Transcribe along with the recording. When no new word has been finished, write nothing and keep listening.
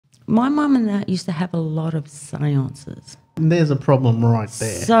my mum and that used to have a lot of seances. And there's a problem right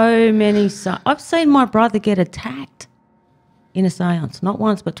there. So many. I've seen my brother get attacked in a seance, not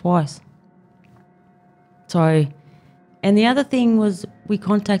once but twice. So, and the other thing was we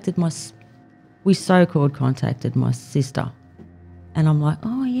so-called contacted my sister. And I'm like,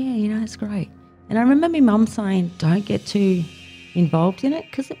 oh, yeah, you know, it's great. And I remember my mum saying, don't get too involved in it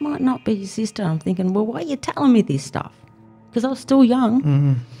because it might not be your sister. I'm thinking, well, why are you telling me this stuff? Because I was still young.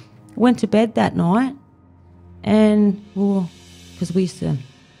 Mm-hmm. Went to bed that night and, well, because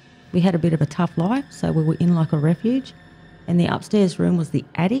we had a bit of a tough life, so we were in like a refuge. And the upstairs room was the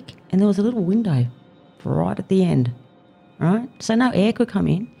attic and there was a little window right at the end, right? So no air could come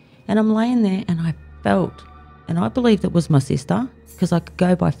in. And I'm laying there and I felt, and I believed it was my sister because I could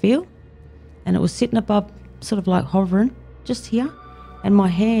go by feel. And it was sitting above, sort of like hovering just here. And my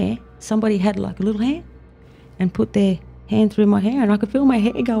hair, somebody had like a little hand and put their hand through my hair and I could feel my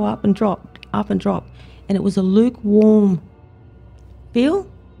hair go up and drop, up and drop. And it was a lukewarm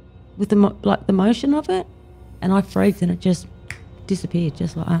feel with the motion of it. And I freaked and it just disappeared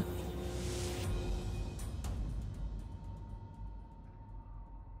just like that.